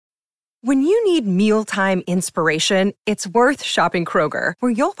When you need mealtime inspiration, it's worth shopping Kroger,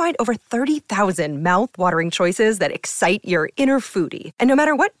 where you'll find over 30,000 mouth-watering choices that excite your inner foodie. And no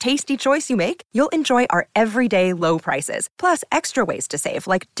matter what tasty choice you make, you'll enjoy our everyday low prices, plus extra ways to save,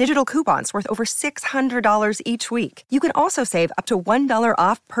 like digital coupons worth over $600 each week. You can also save up to $1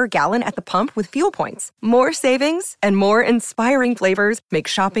 off per gallon at the pump with fuel points. More savings and more inspiring flavors make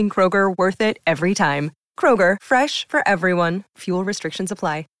shopping Kroger worth it every time. Kroger, fresh for everyone. Fuel restrictions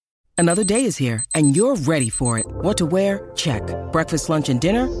apply. Another day is here, and you're ready for it. What to wear? Check. Breakfast, lunch, and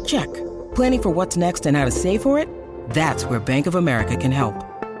dinner? Check. Planning for what's next and how to save for it? That's where Bank of America can help.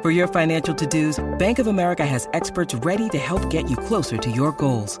 For your financial to-dos, Bank of America has experts ready to help get you closer to your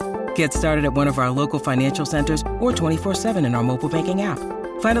goals. Get started at one of our local financial centers or 24/7 in our mobile banking app.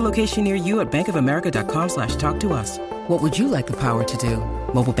 Find a location near you at bankofamerica.com/talktous. What would you like the power to do?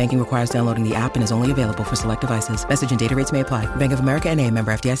 Mobile banking requires downloading the app and is only available for select devices. Message and data rates may apply. Bank of America N.A.,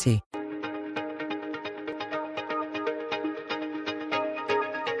 member FDIC.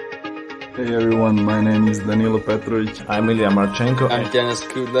 Hey everyone, my name is Danilo Petrovic. I'm Ilya Marchenko. I'm Denis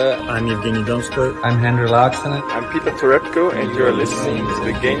Kudla. I'm Evgeny Donskoy. I'm Henry Laaksonen. I'm Peter Torebko, and you're listening to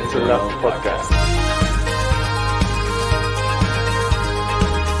the Game to Love podcast.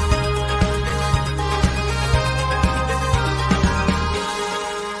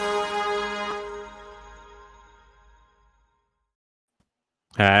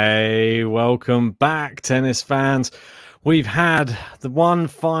 Hey, welcome back, tennis fans. We've had the one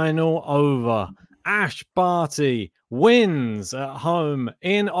final over. Ash Barty wins at home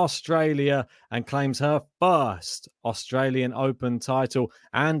in Australia and claims her first Australian Open title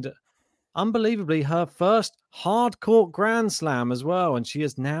and, unbelievably, her first hard-court Grand Slam as well. And she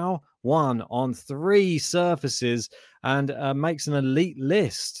has now won on 3 surfaces and makes an elite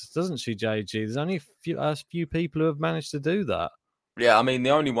list, doesn't she, JG? There's only a few people who have managed to do that. Yeah, I mean, the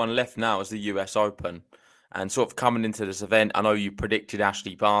only one left now is the US Open. And sort of coming into this event, I know you predicted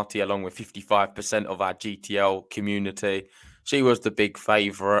Ashley Barty along with 55% of our GTL community. She was the big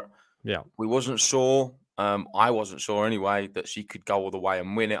favourite. Yeah. We wasn't sure, I wasn't sure anyway, that she could go all the way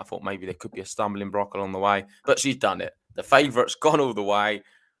and win it. I thought maybe there could be a stumbling block along the way, but she's done it. The favourite's gone all the way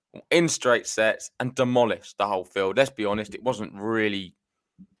in straight sets and demolished the whole field. Let's be honest, it wasn't really...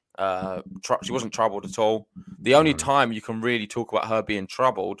 she wasn't troubled at all. The only time you can really talk about her being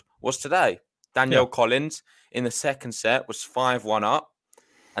troubled was today. Danielle Collins in the second set was 5-1 up,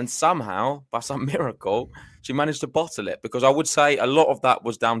 and somehow, by some miracle, she managed to bottle it, because I would say a lot of that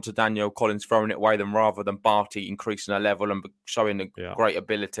was down to Danielle Collins throwing it away rather than Barty increasing her level and showing a great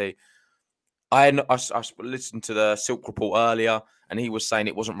ability. I listened to the Silk Report earlier, and he was saying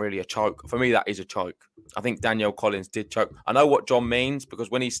it wasn't really a choke. For me, that is a choke. I think Danielle Collins did choke. I know what John means,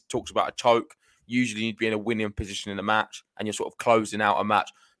 because when he talks about a choke, usually you'd be in a winning position in a match, and you're sort of closing out a match.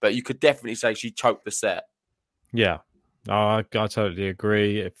 But you could definitely say she choked the set. Yeah, I totally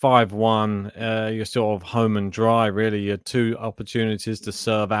agree. 5-1, you're sort of home and dry, really. You had 2 opportunities to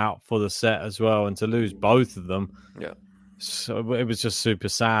serve out for the set as well, and to lose both of them. Yeah. So it was just super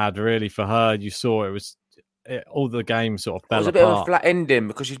sad, really, for her. You saw all the games sort of fell apart. It was a bit of a flat ending,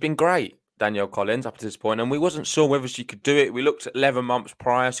 because she's been great, Danielle Collins, up to this point, and we wasn't sure whether she could do it. We looked at 11 months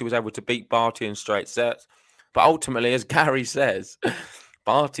prior. She was able to beat Barty in straight sets. But ultimately, as Gary says...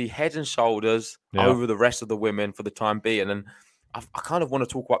 Barty head and shoulders over the rest of the women for the time being. And I kind of want to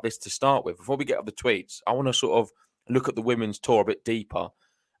talk about this to start with. Before we get up the tweets, I want to sort of look at the women's tour a bit deeper.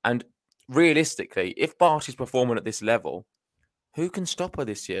 And realistically, if Barty's performing at this level, who can stop her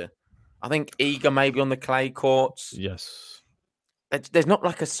this year? I think Iga maybe on the clay courts. Yes. There's not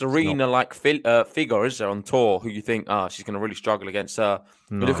like a Serena-like figure, is there, on tour, who you think, she's going to really struggle against her.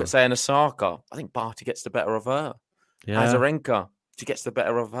 No. You look at, say, an Osaka. I think Barty gets the better of her. Yeah. Azarenka. She gets the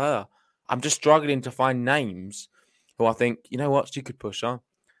better of her. I'm just struggling to find names who I think, you know what, she could push her.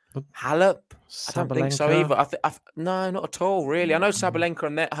 Halep? I don't think so either. No, not at all, really. I know Sabalenka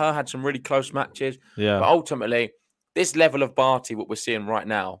and her had some really close matches. Yeah. But ultimately, this level of Barty, what we're seeing right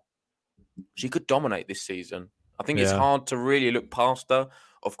now, she could dominate this season. I think it's hard to really look past her.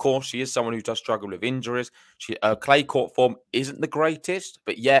 Of course, she is someone who does struggle with injuries. Her clay court form isn't the greatest,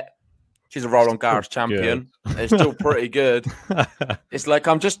 but yet... she's a Roland Garros champion. It's still pretty good. It's like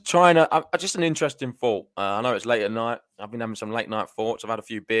I'm just trying to... just an interesting thought. I know it's late at night. I've been having some late night thoughts. I've had a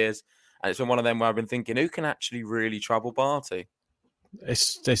few beers. And it's been one of them where I've been thinking, who can actually really trouble Barty?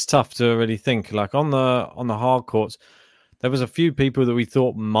 It's tough to really think. Like on the hard courts, there was a few people that we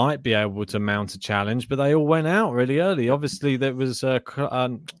thought might be able to mount a challenge, but they all went out really early. Obviously, there was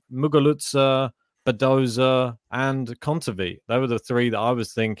Muguruza, Badoza, and Kontaveit. They were the 3 that I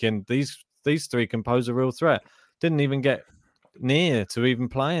was thinking, these 3 can pose a real threat. Didn't even get near to even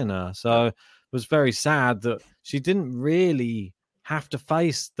playing her. So it was very sad that she didn't really have to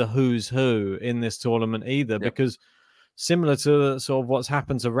face the who's who in this tournament either, because similar to sort of what's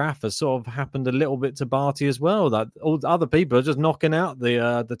happened to Rafa, sort of happened a little bit to Barty as well. That all the other people are just knocking out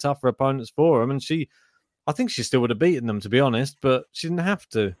the tougher opponents for them, and I think she still would have beaten them, to be honest, but she didn't have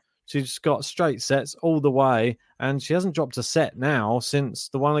to. She just got straight sets all the way, and she hasn't dropped a set now since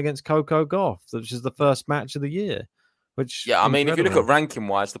the one against Coco Gauff, which is the first match of the year. Which I mean, if you look at ranking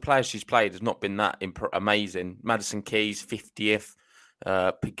wise, the players she's played has not been that amazing. Madison Keys 50th,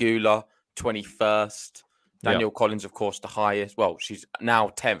 Pegula 21st. Danielle Collins, of course, the highest. Well, she's now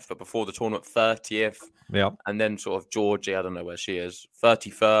 10th, but before the tournament, 30th. Yeah. And then sort of Georgie, I don't know where she is,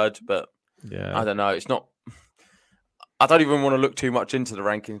 33rd, but I don't know. It's not. I don't even want to look too much into the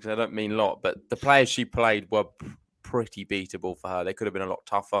rankings because I don't mean a lot, but the players she played were pretty beatable for her. They could have been a lot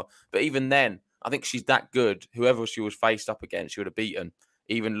tougher. But even then, I think she's that good. Whoever she was faced up against, she would have beaten.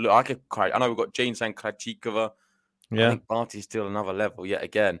 Even I know we've got Jean St. Krajcikova. I think Barty's still another level yet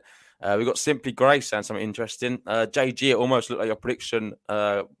again. We've got Simply Grace saying something interesting. JG, it almost looked like your prediction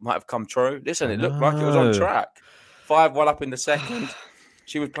might have come true. Listen, it looked like it was on track. 5-1 up in the second.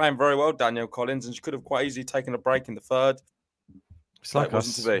 She was playing very well, Danielle Collins, and she could have quite easily taken a break in the third. It's like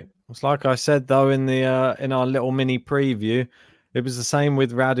I said, though, in our little mini preview, it was the same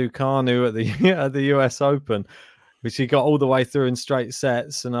with Raducanu at the US Open, which she got all the way through in straight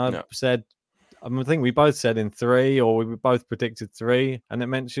sets, and I think we both said in 3, or we both predicted 3, and it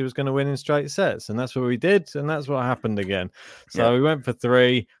meant she was going to win in straight sets. And that's what we did, and that's what happened again. So we went for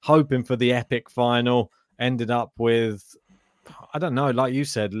 3, hoping for the epic final, ended up with, I don't know, like you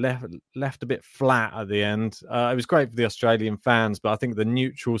said, left a bit flat at the end. It was great for the Australian fans, but I think the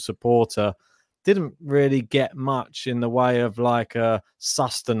neutral supporter didn't really get much in the way of like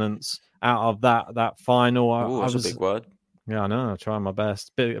sustenance out of that final. Oh, that's a big word. Yeah, I know. I'm trying my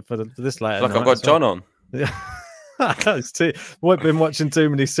best. For this later. It's like I've got John on. Yeah. We've been watching too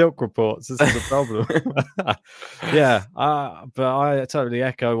many Silk reports. This is the problem. But I totally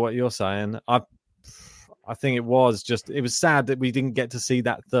echo what you're saying. I think it was sad that we didn't get to see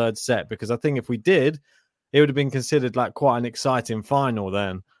that third set, because I think if we did, it would have been considered like quite an exciting final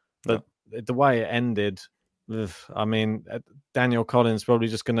then. But the way it ended, I mean, Danielle Collins probably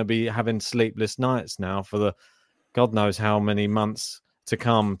just going to be having sleepless nights now for the God knows how many months to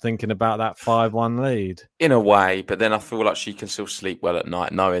come, thinking about that 5-1 lead. In a way, but then I feel like she can still sleep well at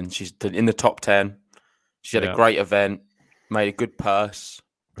night, knowing she's in the top 10. She had a great event, made a good purse.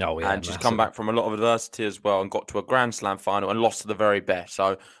 Oh, yeah, and she's come back from a lot of adversity as well and got to a Grand Slam final and lost to the very best.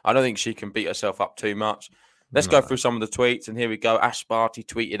 So I don't think she can beat herself up too much. Let's go through some of the tweets, and here we go. Ash Barty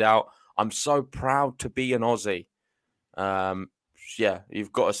tweeted out, "I'm so proud to be an Aussie."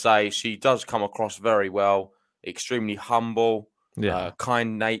 You've got to say she does come across very well. Extremely humble,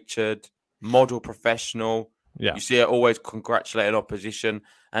 kind-natured, model professional. Yeah. You see her always congratulating opposition,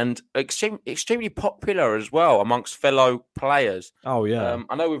 and extremely popular as well amongst fellow players. Oh, yeah.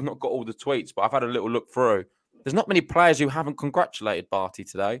 I know we've not got all the tweets, but I've had a little look through. There's not many players who haven't congratulated Barty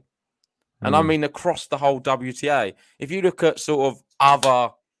today. And I mean across the whole WTA. If you look at sort of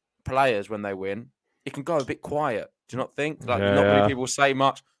other players when they win, it can go a bit quiet. Do you not think? Not many people say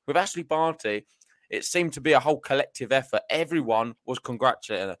much. With Ashley Barty, it seemed to be a whole collective effort. Everyone was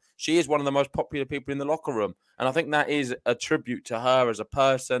congratulating her. She is one of the most popular people in the locker room. And I think that is a tribute to her as a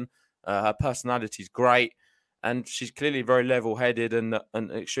person. Her personality is great. And she's clearly very level-headed and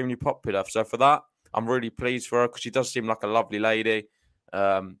extremely popular. So for that, I'm really pleased for her, because she does seem like a lovely lady.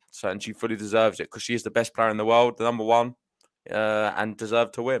 And she fully deserves it, because she is the best player in the world, the number one, and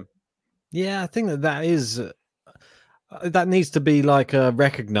deserved to win. Yeah, I think that is... that needs to be like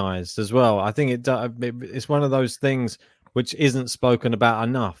recognized as well. I think it's one of those things which isn't spoken about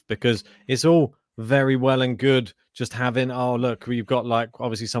enough, because it's all very well and good just having, oh, look, we've got like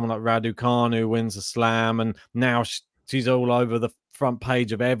obviously someone like Raducanu who wins a slam, and now she's all over the front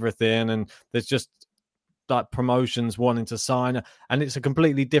page of everything, and there's just like promotions wanting to sign her, and it's a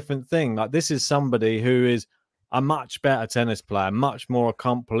completely different thing. Like, this is somebody who is a much better tennis player, much more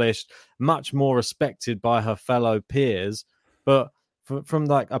accomplished, much more respected by her fellow peers. But from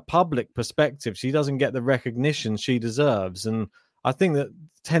like a public perspective, she doesn't get the recognition she deserves. And I think that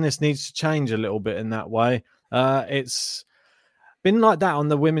tennis needs to change a little bit in that way. It's been like that on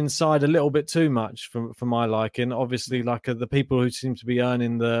the women's side a little bit too much for my liking. Obviously, like the people who seem to be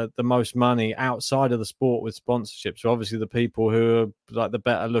earning the most money outside of the sport with sponsorships are obviously the people who are like the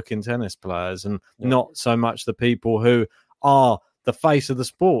better looking tennis players, and not so much the people who are the face of the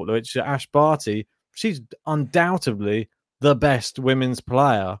sport, which Ash Barty, she's undoubtedly the best women's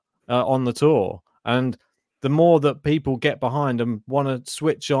player on the tour. And the more that people get behind and want to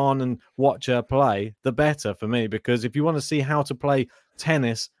switch on and watch her play, the better for me. Because if you want to see how to play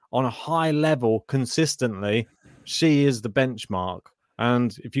tennis on a high level consistently, she is the benchmark.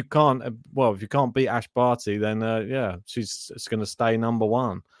 And if you can't, beat Ash Barty, then she's going to stay number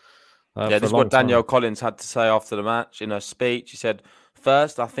one. This is what Danielle Collins had to say after the match in her speech. She said,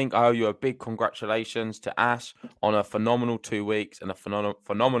 "First, I think I owe you a big congratulations to Ash on a phenomenal 2 weeks and a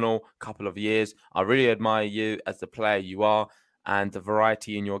phenomenal couple of years. I really admire you as the player you are and the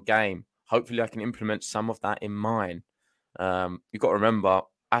variety in your game. Hopefully, I can implement some of that in mine." You've got to remember,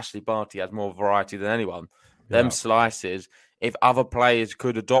 Ashley Barty has more variety than anyone. Them slices, if other players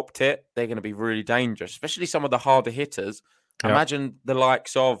could adopt it, they're going to be really dangerous, especially some of the harder hitters. Imagine the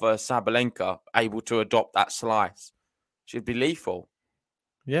likes of Sabalenka able to adopt that slice. She'd be lethal.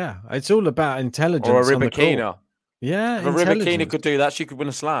 Yeah, it's all about intelligence. Or a Rybakina. Yeah, if a Rybakina could do that, she could win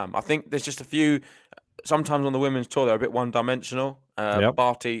a slam. I think there's just a few, sometimes on the women's tour, they're a bit one-dimensional.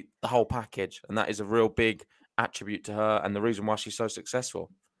 Barty, the whole package, and that is a real big attribute to her and the reason why she's so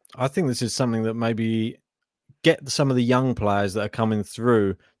successful. I think this is something that maybe get some of the young players that are coming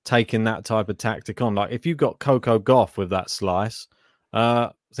through taking that type of tactic on. Like if you've got Coco Gauff with that slice,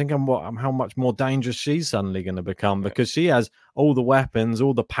 think how much more dangerous she's suddenly going to become because she has all the weapons,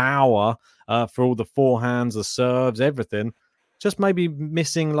 all the power for all the forehands, the serves, everything. Just maybe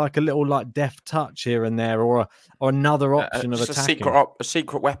missing like a little like deft touch here and there, or another option of attacking. A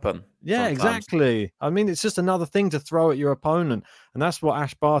secret weapon. Yeah, sometimes. Exactly. I mean, it's just another thing to throw at your opponent, and that's what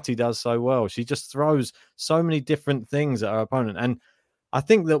Ash Barty does so well. She just throws so many different things at her opponent, and I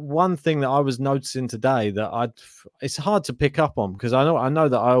think that one thing that I was noticing today that it's hard to pick up on because I know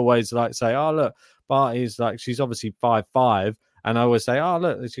that I always like say, oh look, Barty's like she's obviously 5'5", and I always say, oh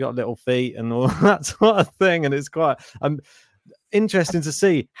look, she's got little feet and all that sort of thing, and it's quite interesting to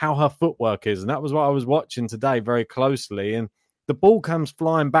see how her footwork is, and that was what I was watching today very closely. And the ball comes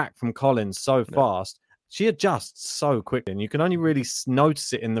flying back from Collins so fast, she adjusts so quickly, and you can only really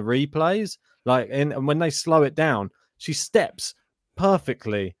notice it in the replays. And when they slow it down, she steps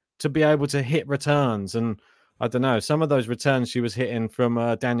perfectly to be able to hit returns. And I don't know, some of those returns she was hitting from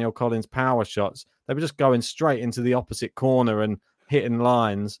Danielle Collins' power shots, they were just going straight into the opposite corner and hitting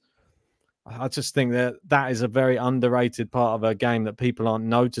lines. I just think that is a very underrated part of her game that people aren't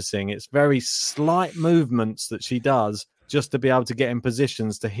noticing. It's very slight movements that she does just to be able to get in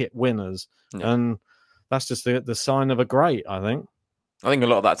positions to hit winners. Yeah. And that's just the sign of a great, I think. I think a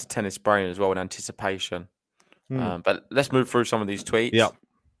lot of that's a tennis brain as well, in anticipation. But let's move through some of these tweets. Yep.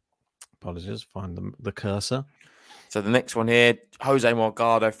 Apologies, find the cursor. So the next one here, Jose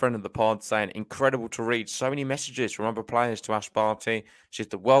Morgado, friend of the pod, saying, incredible to read so many messages from other players to Ash Barty. She's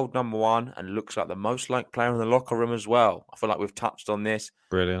the world number one and looks like the most liked player in the locker room as well. I feel like we've touched on this.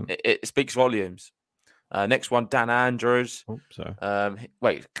 Brilliant. It speaks volumes. Next one, Dan Andrews.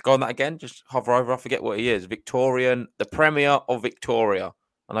 Wait, go on that again. Just hover over. I forget what he is. Victorian, the Premier of Victoria.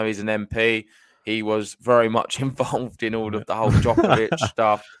 I know he's an MP. He was very much involved in all of the whole Djokovic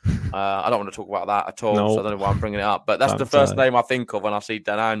stuff. I don't want to talk about that at all, so I don't know why I'm bringing it up. But that's the first name I think of when I see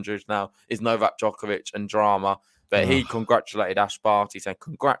Dan Andrews now is Novak Djokovic and drama. But he congratulated Ash Barty, saying,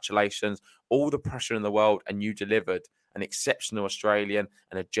 congratulations, all the pressure in the world, and you delivered. An exceptional Australian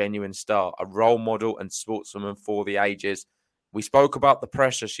and a genuine star, a role model and sportswoman for the ages. We spoke about the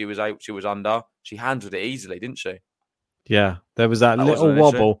pressure she was under. She handled it easily, didn't she? Yeah, there was that little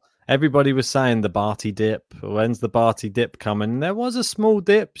wobble. Everybody was saying the Barty dip. When's the Barty dip coming? There was a small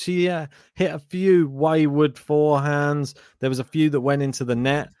dip. She hit a few wayward forehands. There was a few that went into the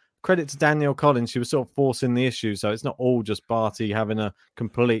net. Credit to Danielle Collins. She was sort of forcing the issue. So it's not all just Barty having a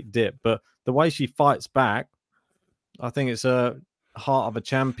complete dip. But the way she fights back, I think it's a heart of a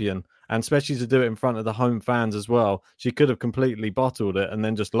champion. And especially to do it in front of the home fans as well. She could have completely bottled it and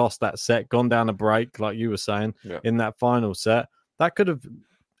then just lost that set, gone down a break, like you were saying, in that final set. That could have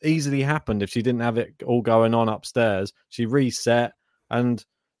easily happened if she didn't have it all going on upstairs. She reset and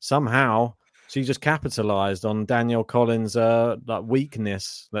somehow she just capitalized on Danielle Collins'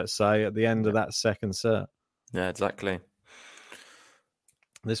 weakness, let's say, at the end of that second set. Yeah, exactly.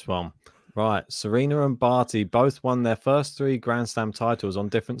 This one. Right. Serena and Barty both won their first 3 Grand Slam titles on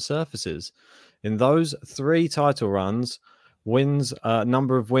different surfaces. In those 3 title runs,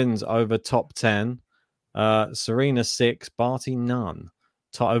 number of wins over top 10, Serena 6, Barty none.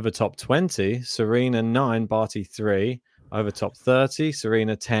 Over top 20, Serena 9, Barty 3. Over top 30,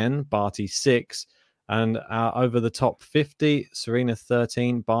 Serena 10, Barty 6. And over the top 50, Serena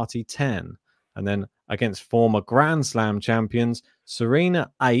 13, Barty 10. And then against former Grand Slam champions, Serena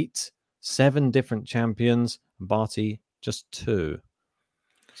 8, 7 different champions, and Barty just 2.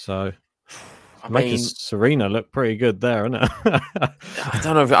 So Making Serena look pretty good there, isn't it? I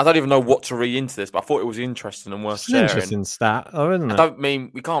don't know. I don't even know what to read into this, but I thought it was interesting and worth It's sharing. an interesting stat, though, isn't it? I don't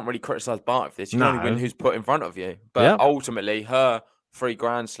mean we can't really criticize Barty for this. You can only win who's put in front of you. But ultimately, her 3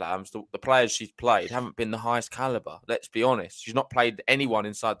 Grand Slams, the players she's played haven't been the highest caliber. Let's be honest. She's not played anyone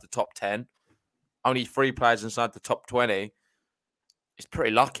inside the top 10. Only 3 players inside the top 20. It's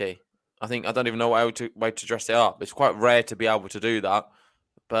pretty lucky. I don't even know what way to dress it up. It's quite rare to be able to do that.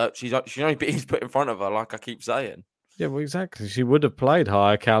 But she's only been put in front of her, like I keep saying. Yeah, well, exactly. She would have played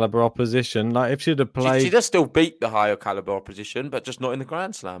higher caliber opposition. Like if she'd have played, she does still beat the higher caliber opposition, but just not in the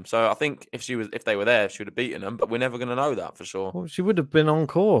Grand Slam. So I think if they were there, she would have beaten them. But we're never going to know that for sure. Well, she would have been on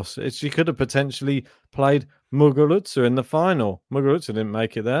course. She could have potentially played Muguruza in the final. Muguruza didn't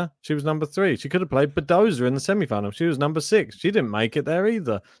make it there. She was number 3. She could have played Badoza in the semi-final. She was number 6. She didn't make it there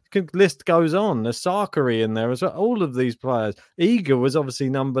either. The list goes on. There's Sakari in there as well. All of these players. Iga was obviously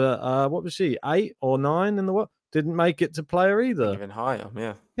number what was she? 8 or 9 in the what? Didn't make it to play her either. Even higher,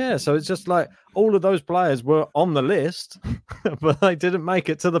 yeah. Yeah, so it's just like all of those players were on the list, but they didn't make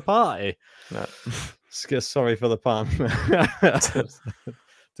it to the party. No. Sorry for the pun.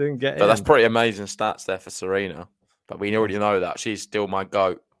 Didn't get But in. that's pretty amazing stats there for Serena. But we already know that. She's still my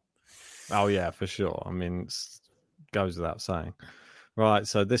GOAT. Oh, yeah, for sure. I mean, it goes without saying. Right,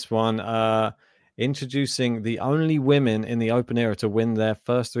 so this one, introducing the only women in the Open era to win their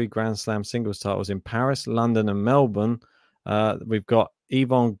first 3 Grand Slam singles titles in Paris, London, and Melbourne. We've got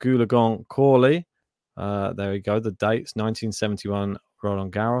Yvonne Goolagong-Cawley. There we go. The dates: 1971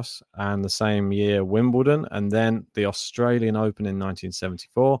 Roland Garros, and the same year Wimbledon, and then the Australian Open in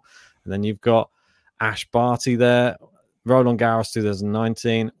 1974. And then you've got Ash Barty there, Roland Garros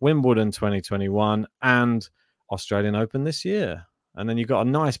 2019, Wimbledon 2021, and Australian Open this year. And then you've got a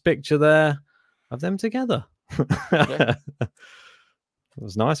nice picture there of them together. Yeah. It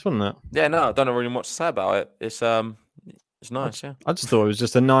was nice, wasn't it? Yeah, no, I don't know really much to say about it. It's nice, yeah. I just thought it was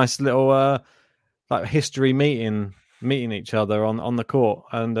just a nice little like history meeting each other on the court,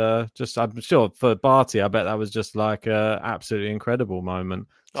 and I'm sure for Barty, I bet that was just like a absolutely incredible moment.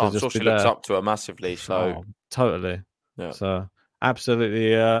 I'm sure she looks up to her massively. So totally, yeah. So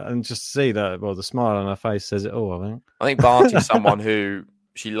absolutely, and just to see that, well, the smile on her face says it all. I think Barty's someone who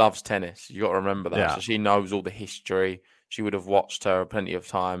she loves tennis. You got to remember that. Yeah. So she knows all the history. She would have watched her plenty of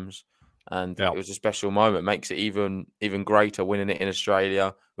times, and it was a special moment. Makes it even greater winning it in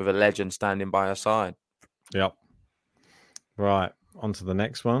Australia with a legend standing by her side. Yep. Right, on to the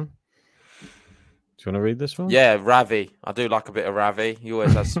next one. Do you want to read this one? Yeah, Ravi. I do like a bit of Ravi. He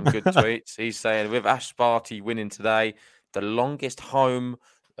always has some good tweets. He's saying, with Ash Barty winning today, the longest home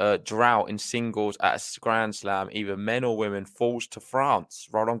drought in singles at a Grand Slam, either men or women, falls to France.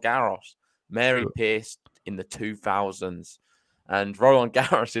 Roland Garros. Mary Pierce in the 2000s. And Roland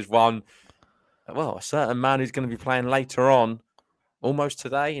Garros is one, well, a certain man who's going to be playing later on, almost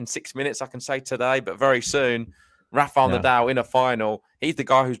today, in 6 minutes, I can say today, but very soon. Rafael Nadal in a final. He's the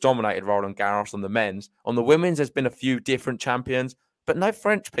guy who's dominated Roland Garros on the men's. On the women's, there's been a few different champions, but no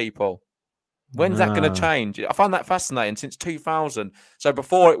French people. When's that going to change? I find that fascinating since 2000. So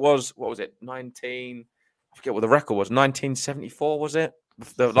before it was, what was it, I forget what the record was, 1974, was it?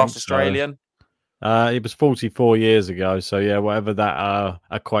 The last Australian? It was 44 years ago. So, yeah, whatever that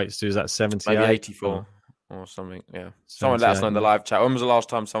equates to, is that 78? Maybe 84 or something, yeah. Someone let us know in the live chat. When was the last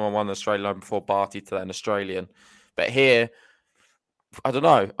time someone won the Australian Open before Barty to an Australian? But here, I don't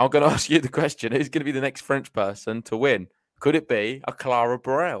know. I'm going to ask you the question. Who's going to be the next French person to win? Could it be a Clara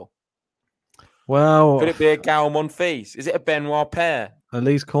Burel? Well, could it be a Gael Monfils? Is it a Benoit Paire?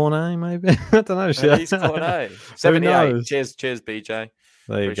 Elise Cornet, maybe? I don't know. Elise Cornet. 78. Cheers, BJ.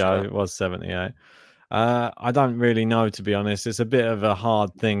 There you go. It was 78. I don't really know, to be honest. It's a bit of a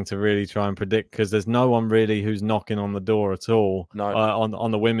hard thing to really try and predict because there's no one really who's knocking on the door at all. No.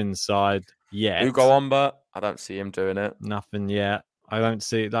 On the women's side yet. Ugo Omba, I don't see him doing it. Nothing yet. I don't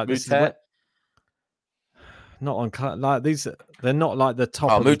see it. Like, Moutet? Not on like these. They're not like the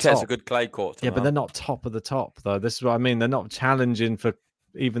top. Oh, Moutet's a good clay court. Yeah, but they're not top of the top though. This is what I mean. They're not challenging for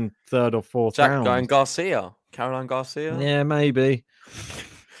even third or fourth round. Caroline Garcia. Yeah, maybe.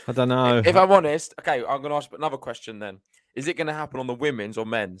 I don't know. If I'm honest, okay, I'm going to ask another question then. Is it going to happen on the women's or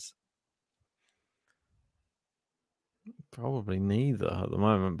men's? Probably neither at the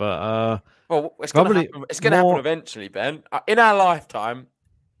moment, but well, it's going to happen eventually, Ben. In our lifetime,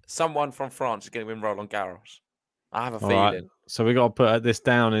 someone from France is going to win Roland Garros. I have a feeling. Right. So we got to put this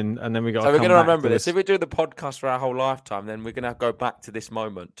down, and then we got. So we're going to remember this. If we do the podcast for our whole lifetime, then we're going to go back to this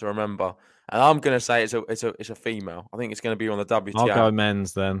moment to remember. And I'm going to say it's a female. I think it's going to be on the WTA. I'll go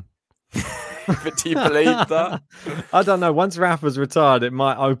men's then. But do you believe that? I don't know. Once Rafa's retired, it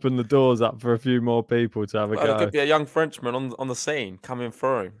might open the doors up for a few more people to have a Well, there go. could be a young Frenchman on the scene coming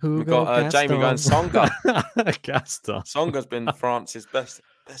through. We've Hugo got Jamie going Songa. Gaston. Songa's been France's best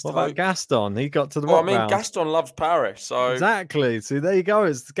What about hope. Gaston? He got to the Well, I rock mean, round. Gaston loves Paris, so Exactly. See, there you go.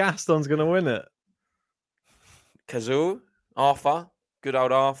 It's Gaston's going to win it. Kazoo, Arthur, good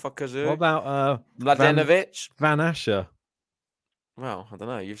old Arthur Kazoo. What about Mladenovic? Van Asher? Well, I don't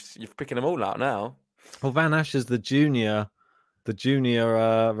know. You're picking them all out now. Well, Van Asher's the junior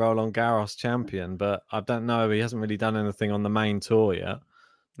Roland Garros champion, but I don't know. He hasn't really done anything on the main tour yet.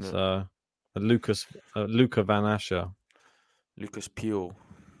 No. So, Luca Van Asher. Lucas Pule.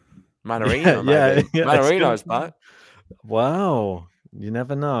 Manarino, maybe. Yeah, Manarino's back. Wow. You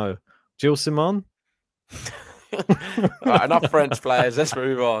never know. Gilles Simon? All right, enough French players. Let's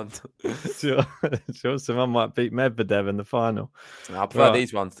move on. Gilles Simon might beat Medvedev in the final. I prefer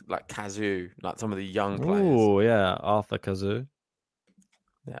these ones, like Kazoo, like some of the young players. Oh, yeah. Arthur Kazoo.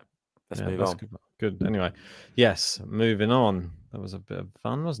 Yeah. Let's move on. Good. Anyway, yes, moving on. That was a bit of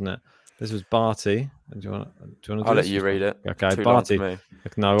fun, wasn't it? This was Barty. Do you want to I'll let you read it. Okay, Too Barty. long for me.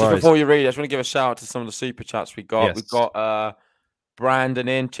 No Just worries. before you read it, I just want to give a shout out to some of the super chats we got. Yes. We've got Brandon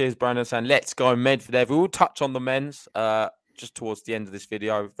in. Cheers, Brandon, saying, let's go Medvedev. We will touch on the men's just towards the end of this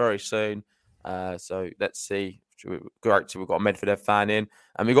video very soon. So let's see. Great. We've got a Medvedev fan in.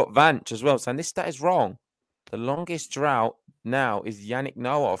 And we've got Vanch as well saying, this stat is wrong. The longest drought now is Yannick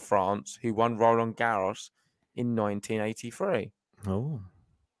Noah of France, who won Roland Garros in 1983. Oh.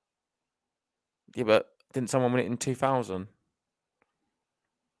 Yeah, but didn't someone win it in 2000?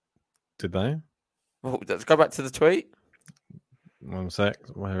 Did they? Well, let's go back to the tweet. 1 sec.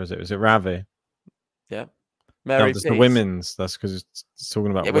 Where is it? Was it Ravi? Yeah. No, Mary it's the Peace. women's. That's because it's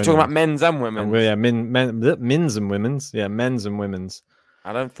talking about Yeah, we're talking about men's and women's. Yeah, men's and women's. Yeah, men's and women's.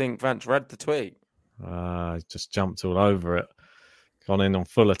 I don't think Vance read the tweet. Just jumped all over it. Gone in on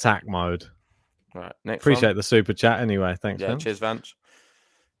full attack mode. Right, next Appreciate the super chat anyway. Thanks, Yeah, Vince. cheers, Vance.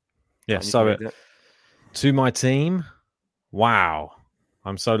 Yeah, so to my team, wow.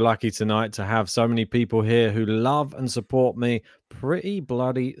 I'm so lucky tonight to have so many people here who love and support me. Pretty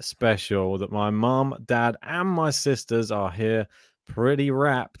bloody special that my mum, dad, and my sisters are here. Pretty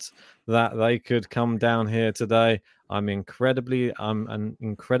rapt that they could come down here today. I'm an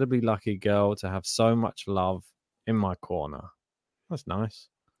incredibly lucky girl to have so much love in my corner. That's nice.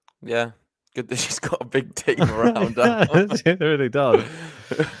 Yeah, good that she's got a big team around her. It really does.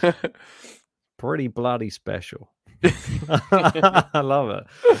 Pretty bloody special. I love it.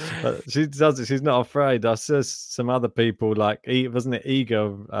 But she does it. She's not afraid. I saw some other people like, wasn't it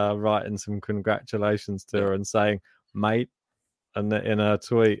Ego writing some congratulations to her and saying, mate, and in her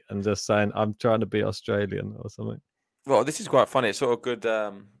tweet and just saying, I'm trying to be Australian or something. Well, this is quite funny. It's sort of a good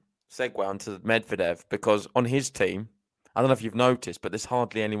segue onto Medvedev because on his team, I don't know if you've noticed, but there's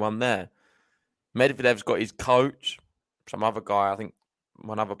hardly anyone there. Medvedev's got his coach, some other guy, I think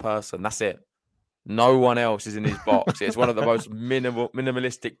one other person. That's it. No one else is in his box. It's one of the most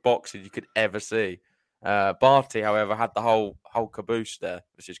minimalistic boxes you could ever see. Barty, however, had the whole caboose there,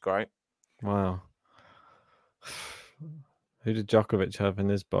 which is great. Wow. Who did Djokovic have in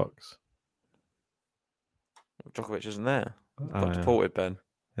his box? Djokovic isn't there. Got yeah. deported, Ben.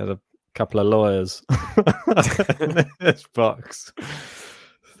 He had a couple of lawyers in his box.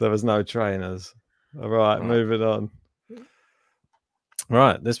 There was no trainers. All right, moving on.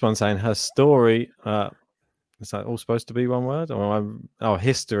 Right, this one's saying her story. Is that all supposed to be one word? Or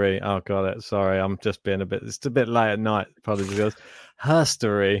history. Oh, got it. Sorry, I'm just being it's a bit late at night. Probably because her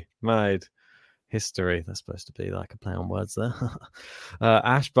story made history. That's supposed to be like a play on words there.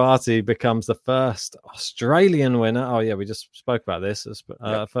 Ash Barty becomes the first Australian winner. Oh, yeah, we just spoke about this.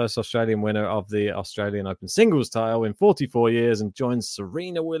 First Australian winner of the Australian Open singles title in 44 years and joins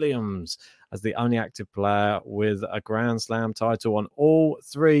Serena Williams as the only active player with a Grand Slam title on all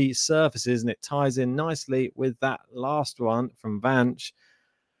three surfaces. And it ties in nicely with that last one from Vanch.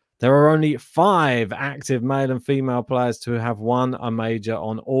 There are only 5 active male and female players to have won a major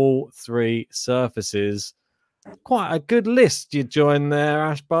on all three surfaces. Quite a good list you joined there,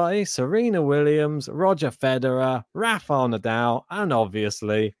 Ash Barty. Serena Williams, Roger Federer, Rafael Nadal, and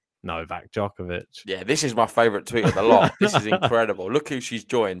obviously Novak Djokovic. Yeah, this is my favourite tweet of the lot. This is incredible. Look who she's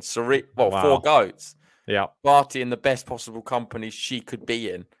joined. 4 goats. Yeah. Barty in the best possible company she could be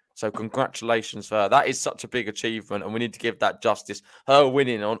in. So congratulations for her. That is such a big achievement, and we need to give that justice. Her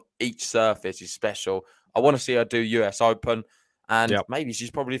winning on each surface is special. I want to see her do US Open, and maybe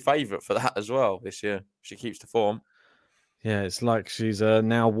she's probably favourite for that as well this year. She keeps the form. Yeah, it's like she's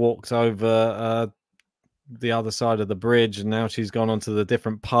now walked over the other side of the bridge, and now she's gone onto the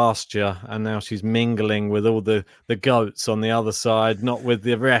different pasture, and now she's mingling with all the goats on the other side, not with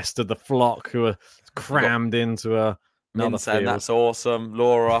the rest of the flock who are crammed into another field. That's awesome.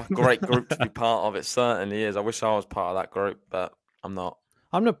 Laura, great group to be part of. It certainly is. I wish I was part of that group, but I'm not.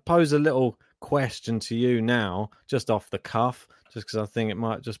 I'm going to pose a little question to you now, just off the cuff, just because I think it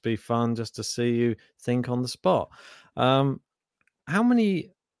might just be fun just to see you think on the spot. How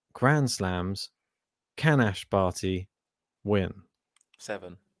many Grand Slams can Ash Barty win?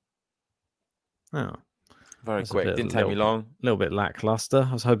 7. Oh, very quick. Didn't take me long. A little bit lackluster.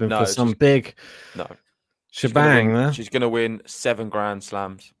 I was hoping for some big shebang there. She's going to win 7 Grand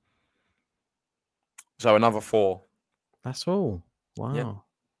Slams. So another 4. That's all. Wow. Yeah.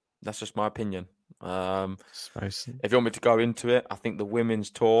 That's just my opinion. If you want me to go into it, I think the women's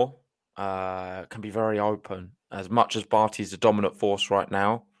tour can be very open. As much as Barty's the dominant force right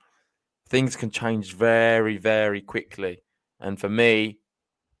now, things can change very, very quickly. And for me,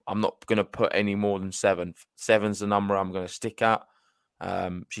 I'm not going to put any more than 7. 7's the number I'm going to stick at.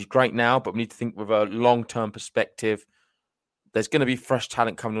 She's great now, but we need to think with a long-term perspective. There's going to be fresh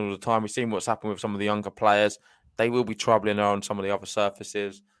talent coming all the time. We've seen what's happened with some of the younger players. They will be troubling her on some of the other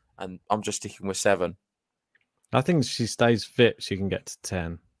surfaces. And I'm just sticking with 7. I think if she stays fit, she can get to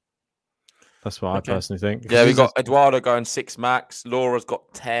 10. That's what I personally think. Yeah, we've got Eduardo going 6 max. Laura's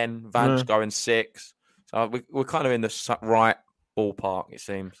got 10. Van's going 6. So we're kind of in the right ballpark, it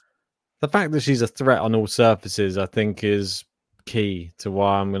seems. The fact that she's a threat on all surfaces, I think, is key to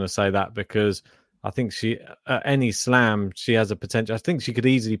why I'm going to say that, because I think she, at any slam, she has a potential. I think she could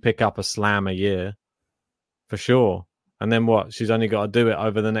easily pick up a slam a year, for sure. And then what? She's only got to do it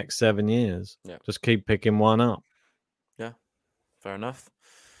over the next 7 years. Yeah. Just keep picking one up. Yeah, fair enough.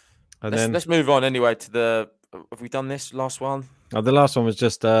 And let's move on anyway to the... Have we done this last one? Oh, the last one was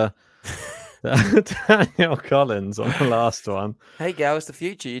just Danielle Collins on the last one. Hey, gal, it's the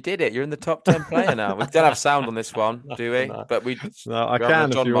future. You did it. You're in the top 10 player now. We don't have sound on this one, do we? No. But I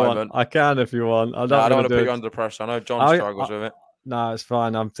can if you want. I can if you want. I don't want to put you under pressure. I know John struggles with it. No, it's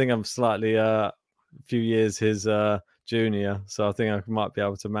fine. I think I'm slightly a few years his junior, so I think I might be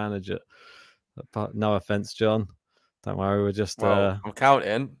able to manage it. But no offense, John. Don't worry, we're just... I'm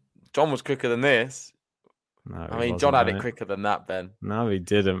counting. John was quicker than this. No, I mean, John had it quicker than that, Ben. No, he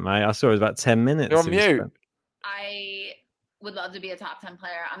didn't, mate. I saw it was about 10 minutes. You're on mute. I would love to be a top 10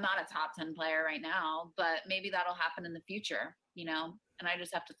 player. I'm not a top 10 player right now, but maybe that'll happen in the future, and I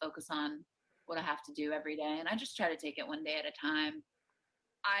just have to focus on what I have to do every day. And I just try to take it one day at a time.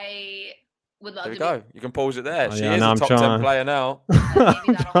 I would love to. You can pause it there. Oh, she is a top 10 player now.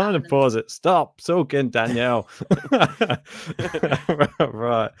 I'm trying to pause it. Stop sulking, Danielle.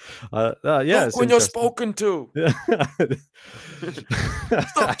 Right. Yeah. Look when you're spoken to.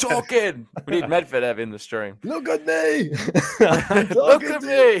 Stop talking. We need Medvedev in the stream. Look at me. Look at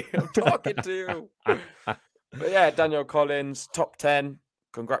me. I'm talking to you. But yeah, Danielle Collins, top 10.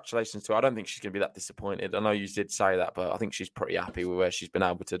 Congratulations to her. I don't think she's going to be that disappointed. I know you did say that, but I think she's pretty happy with where she's been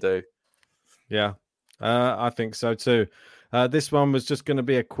able to do. Yeah, I think so too. This one was just going to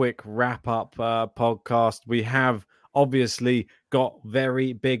be a quick wrap-up podcast. We have obviously got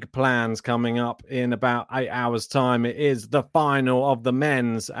very big plans coming up in about 8 hours' time. It is the final of the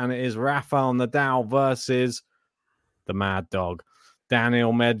men's, and it is Rafael Nadal versus the Mad Dog,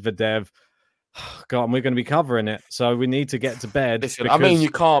 Daniil Medvedev. God, and we're going to be covering it, so we need to get to bed. Listen, I mean, you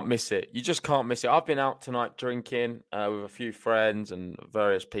can't miss it. You just can't miss it. I've been out tonight drinking with a few friends and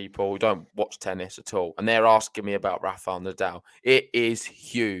various people who don't watch tennis at all, and they're asking me about Rafael Nadal. It is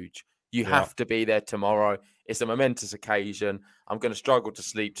huge. You have to be there tomorrow. It's a momentous occasion. I'm going to struggle to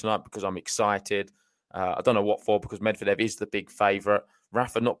sleep tonight because I'm excited. I don't know what for, because Medvedev is the big favourite.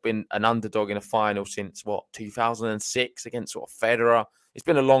 Rafa not been an underdog in a final since, 2006 against Federer. It's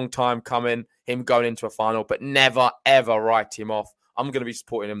been a long time coming, him going into a final, but never, ever write him off. I'm going to be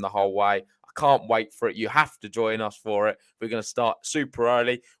supporting him the whole way. I can't wait for it. You have to join us for it. We're going to start super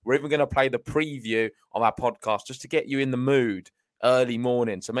early. We're even going to play the preview of our podcast just to get you in the mood early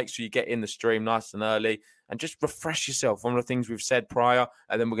morning. So make sure you get in the stream nice and early and just refresh yourself. One of the things we've said prior,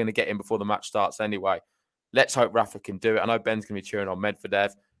 and then we're going to get in before the match starts anyway. Let's hope Rafa can do it. I know Ben's going to be cheering on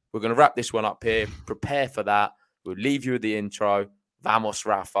Medvedev. We're going to wrap this one up here. Prepare for that. We'll leave you with the intro. Vamos,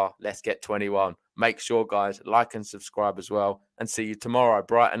 Rafa. Let's get 21. Make sure, guys, like and subscribe as well. And see you tomorrow,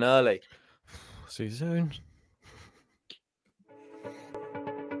 bright and early. See you soon.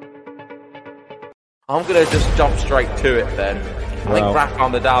 I'm going to just jump straight to it then. I think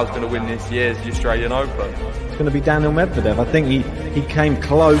Rafael Nadal is going to win this year's Australian Open. It's going to be Daniil Medvedev. I think he came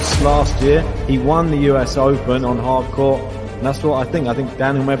close last year. He won the US Open on hard court. And that's what I think. I think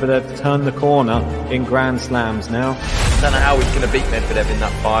Daniel Medvedev turned the corner in Grand Slams now. I don't know how he's going to beat Medvedev in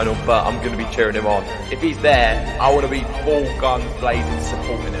that final, but I'm going to be cheering him on. If he's there, I want to be full guns blazing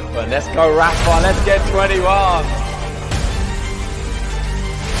supporting him. But let's go, Rafa, let's get 21.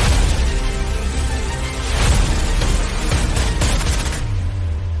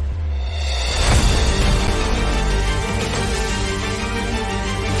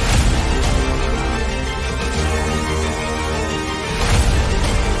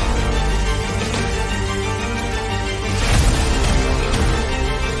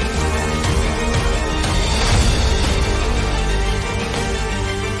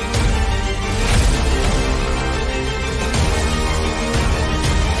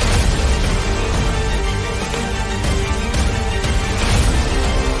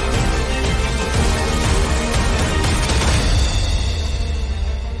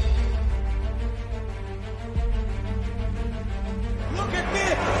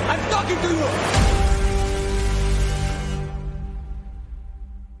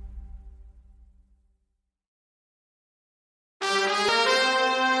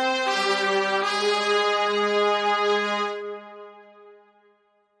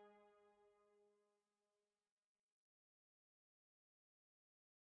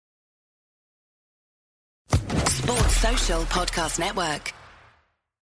 Sports Social Podcast Network.